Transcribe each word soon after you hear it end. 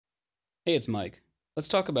Hey, it's Mike. Let's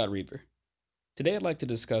talk about Reaper. Today I'd like to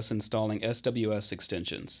discuss installing SWS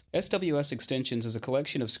Extensions. SWS Extensions is a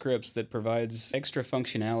collection of scripts that provides extra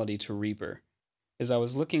functionality to Reaper. As I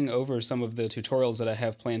was looking over some of the tutorials that I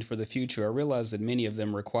have planned for the future, I realized that many of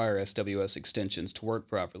them require SWS Extensions to work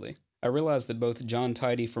properly. I realized that both John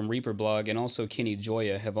Tidy from Reaper Blog and also Kenny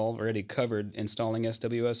Joya have already covered installing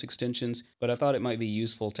SWS Extensions, but I thought it might be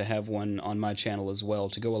useful to have one on my channel as well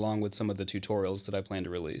to go along with some of the tutorials that I plan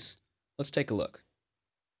to release. Let's take a look.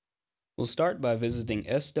 We'll start by visiting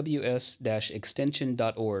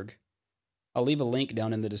sws-extension.org. I'll leave a link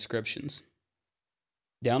down in the descriptions.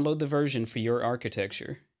 Download the version for your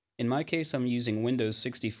architecture. In my case, I'm using Windows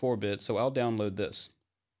 64-bit, so I'll download this.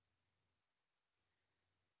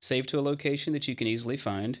 Save to a location that you can easily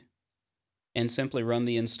find, and simply run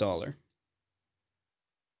the installer.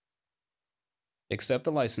 Accept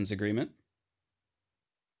the license agreement.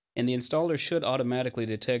 And the installer should automatically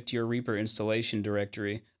detect your Reaper installation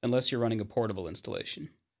directory unless you're running a portable installation.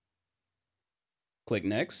 Click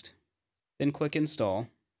Next, then click Install.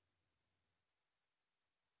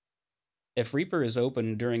 If Reaper is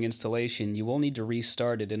open during installation, you will need to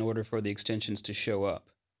restart it in order for the extensions to show up.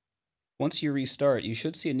 Once you restart, you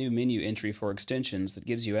should see a new menu entry for extensions that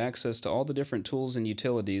gives you access to all the different tools and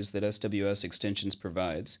utilities that SWS Extensions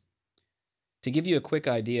provides. To give you a quick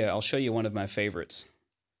idea, I'll show you one of my favorites.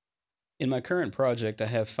 In my current project, I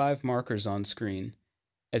have 5 markers on screen.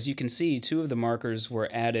 As you can see, 2 of the markers were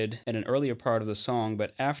added at an earlier part of the song,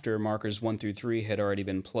 but after markers 1 through 3 had already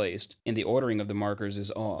been placed, and the ordering of the markers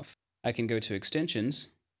is off. I can go to Extensions,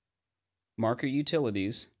 Marker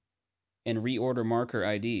Utilities, and reorder marker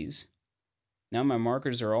IDs. Now my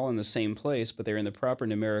markers are all in the same place, but they're in the proper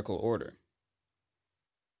numerical order.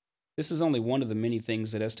 This is only one of the many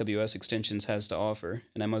things that SWS Extensions has to offer,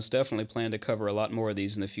 and I most definitely plan to cover a lot more of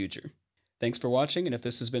these in the future. Thanks for watching, and if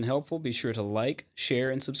this has been helpful, be sure to like, share,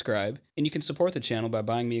 and subscribe, and you can support the channel by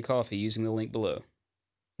buying me a coffee using the link below.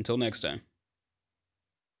 Until next time.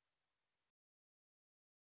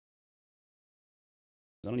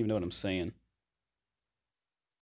 I don't even know what I'm saying.